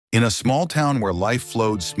In a small town where life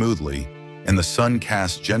flowed smoothly and the sun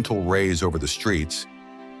cast gentle rays over the streets,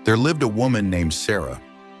 there lived a woman named Sarah.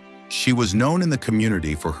 She was known in the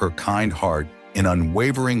community for her kind heart and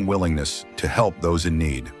unwavering willingness to help those in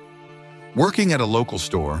need. Working at a local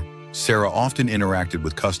store, Sarah often interacted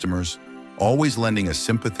with customers, always lending a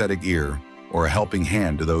sympathetic ear or a helping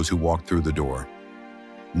hand to those who walked through the door.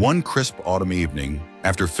 One crisp autumn evening,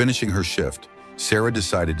 after finishing her shift, Sarah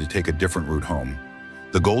decided to take a different route home.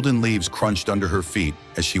 The golden leaves crunched under her feet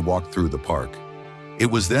as she walked through the park.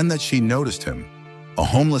 It was then that she noticed him, a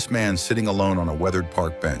homeless man sitting alone on a weathered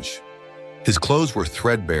park bench. His clothes were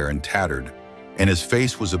threadbare and tattered, and his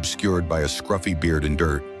face was obscured by a scruffy beard and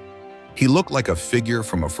dirt. He looked like a figure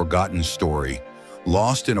from a forgotten story,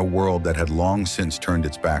 lost in a world that had long since turned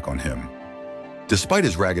its back on him. Despite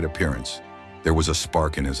his ragged appearance, there was a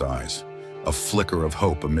spark in his eyes, a flicker of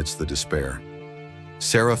hope amidst the despair.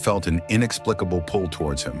 Sarah felt an inexplicable pull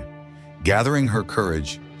towards him. Gathering her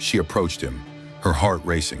courage, she approached him, her heart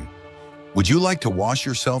racing. "Would you like to wash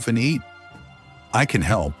yourself and eat?" "I can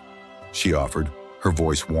help," she offered, her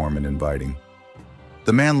voice warm and inviting.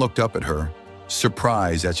 The man looked up at her,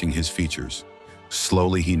 surprise etching his features.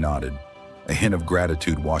 Slowly he nodded, a hint of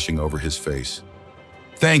gratitude washing over his face.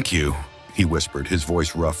 "Thank you," he whispered, his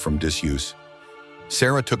voice rough from disuse.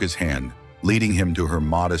 Sarah took his hand, leading him to her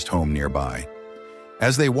modest home nearby.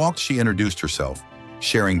 As they walked, she introduced herself,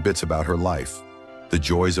 sharing bits about her life, the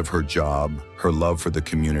joys of her job, her love for the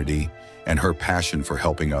community, and her passion for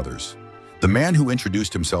helping others. The man, who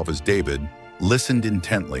introduced himself as David, listened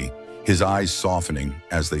intently, his eyes softening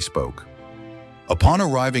as they spoke. Upon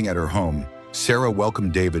arriving at her home, Sarah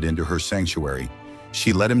welcomed David into her sanctuary.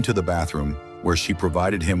 She led him to the bathroom, where she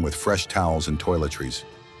provided him with fresh towels and toiletries.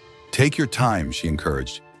 "Take your time," she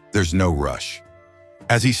encouraged. "There's no rush."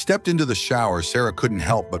 As he stepped into the shower, Sarah couldn't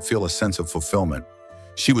help but feel a sense of fulfillment.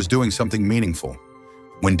 She was doing something meaningful.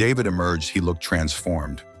 When David emerged, he looked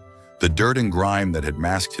transformed. The dirt and grime that had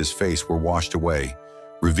masked his face were washed away,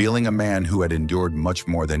 revealing a man who had endured much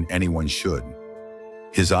more than anyone should.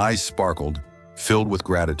 His eyes sparkled, filled with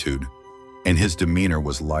gratitude, and his demeanor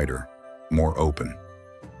was lighter, more open.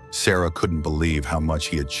 Sarah couldn't believe how much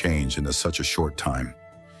he had changed in such a short time.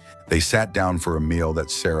 They sat down for a meal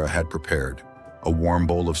that Sarah had prepared, a warm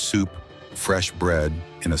bowl of soup, fresh bread,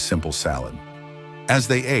 and a simple salad. As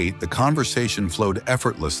they ate, the conversation flowed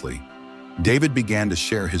effortlessly. David began to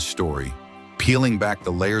share his story, peeling back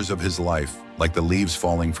the layers of his life like the leaves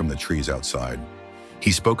falling from the trees outside.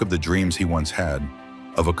 He spoke of the dreams he once had,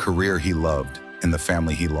 of a career he loved, and the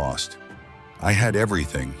family he lost. "I had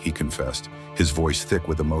everything," he confessed, his voice thick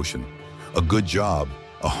with emotion. "A good job,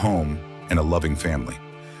 a home, and a loving family.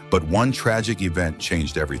 But one tragic event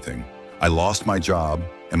changed everything. I lost my job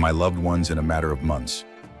and my loved ones in a matter of months.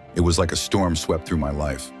 It was like a storm swept through my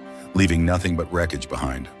life, leaving nothing but wreckage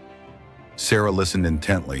behind." Sarah listened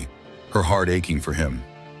intently, her heart aching for him.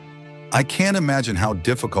 "I can't imagine how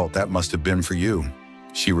difficult that must have been for you,"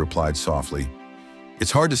 she replied softly.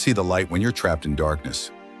 "It's hard to see the light when you're trapped in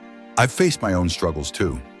darkness. I've faced my own struggles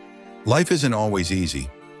too. Life isn't always easy,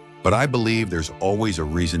 but I believe there's always a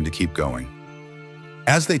reason to keep going."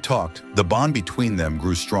 As they talked, the bond between them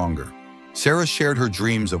grew stronger. Sarah shared her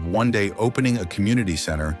dreams of one day opening a community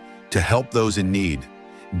center to help those in need.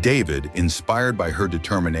 David, inspired by her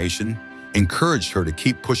determination, encouraged her to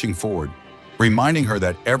keep pushing forward, reminding her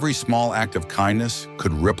that every small act of kindness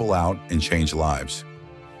could ripple out and change lives.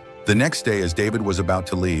 The next day, as David was about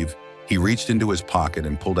to leave, he reached into his pocket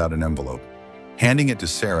and pulled out an envelope. Handing it to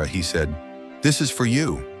Sarah, he said, "This is for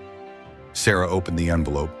you." Sarah opened the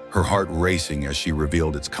envelope, her heart racing as she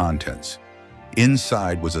revealed its contents.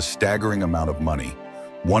 Inside was a staggering amount of money,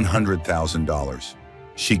 $100,000.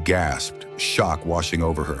 She gasped, shock washing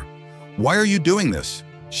over her. "Why are you doing this?"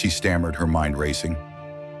 she stammered, her mind racing.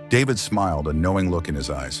 David smiled, a knowing look in his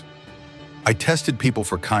eyes. "I tested people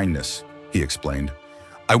for kindness," he explained.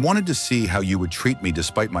 "I wanted to see how you would treat me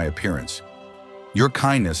despite my appearance. Your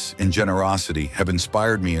kindness and generosity have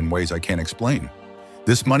inspired me in ways I can't explain.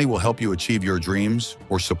 This money will help you achieve your dreams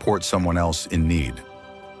or support someone else in need."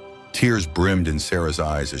 Tears brimmed in Sarah's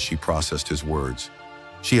eyes as she processed his words.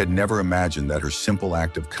 She had never imagined that her simple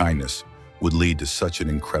act of kindness would lead to such an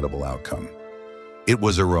incredible outcome. It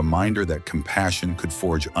was a reminder that compassion could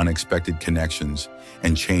forge unexpected connections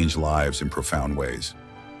and change lives in profound ways.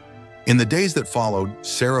 In the days that followed,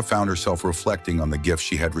 Sarah found herself reflecting on the gifts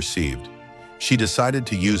she had received. She decided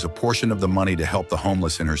to use a portion of the money to help the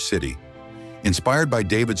homeless in her city. Inspired by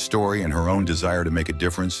David's story and her own desire to make a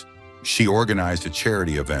difference, she organized a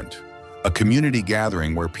charity event, a community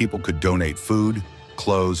gathering where people could donate food,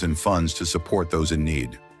 clothes, and funds to support those in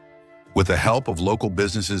need. With the help of local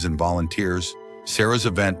businesses and volunteers, Sarah's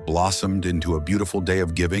event blossomed into a beautiful day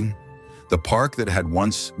of giving. The park that had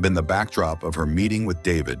once been the backdrop of her meeting with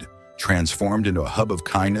David transformed into a hub of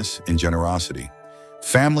kindness and generosity.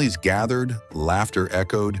 Families gathered, laughter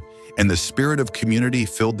echoed, and the spirit of community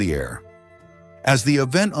filled the air. As the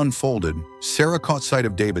event unfolded, Sarah caught sight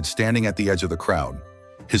of David standing at the edge of the crowd.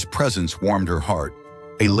 His presence warmed her heart,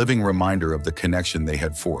 a living reminder of the connection they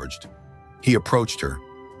had forged. He approached her,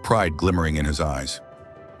 pride glimmering in his eyes.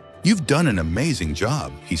 "You've done an amazing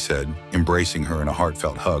job," he said, embracing her in a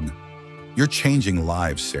heartfelt hug. "You're changing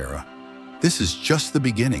lives, Sarah. This is just the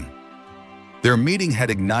beginning." Their meeting had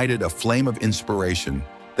ignited a flame of inspiration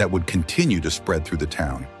that would continue to spread through the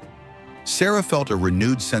town. Sarah felt a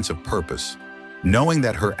renewed sense of purpose, knowing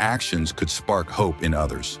that her actions could spark hope in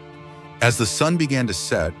others. As the sun began to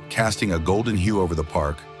set, casting a golden hue over the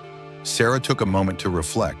park, Sarah took a moment to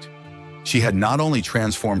reflect. She had not only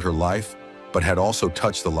transformed her life, but had also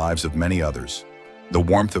touched the lives of many others. The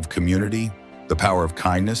warmth of community, the power of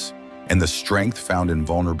kindness, and the strength found in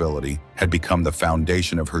vulnerability had become the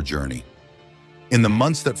foundation of her journey. In the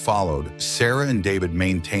months that followed, Sarah and David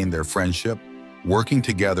maintained their friendship, working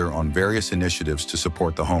together on various initiatives to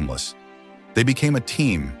support the homeless. They became a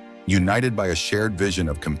team, united by a shared vision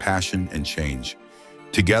of compassion and change.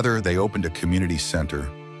 Together, they opened a community center,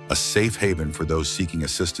 a safe haven for those seeking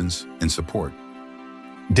assistance and support.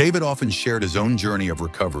 David often shared his own journey of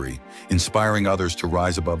recovery, inspiring others to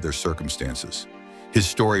rise above their circumstances. His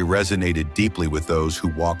story resonated deeply with those who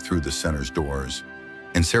walked through the center's doors,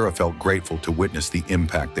 and Sarah felt grateful to witness the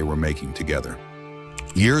impact they were making together.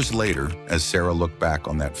 Years later, as Sarah looked back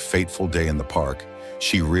on that fateful day in the park,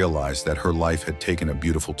 she realized that her life had taken a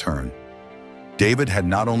beautiful turn. David had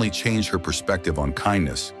not only changed her perspective on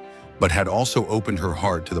kindness, but had also opened her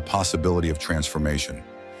heart to the possibility of transformation.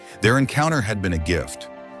 Their encounter had been a gift,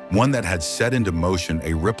 one that had set into motion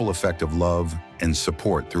a ripple effect of love and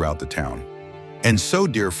support throughout the town. And so,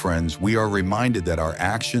 dear friends, we are reminded that our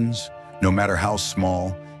actions, no matter how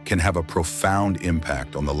small, can have a profound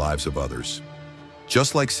impact on the lives of others.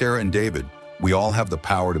 Just like Sarah and David, we all have the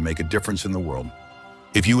power to make a difference in the world.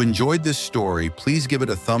 If you enjoyed this story, please give it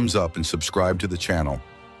a thumbs up and subscribe to the channel,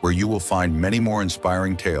 where you will find many more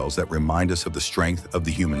inspiring tales that remind us of the strength of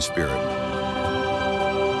the human spirit.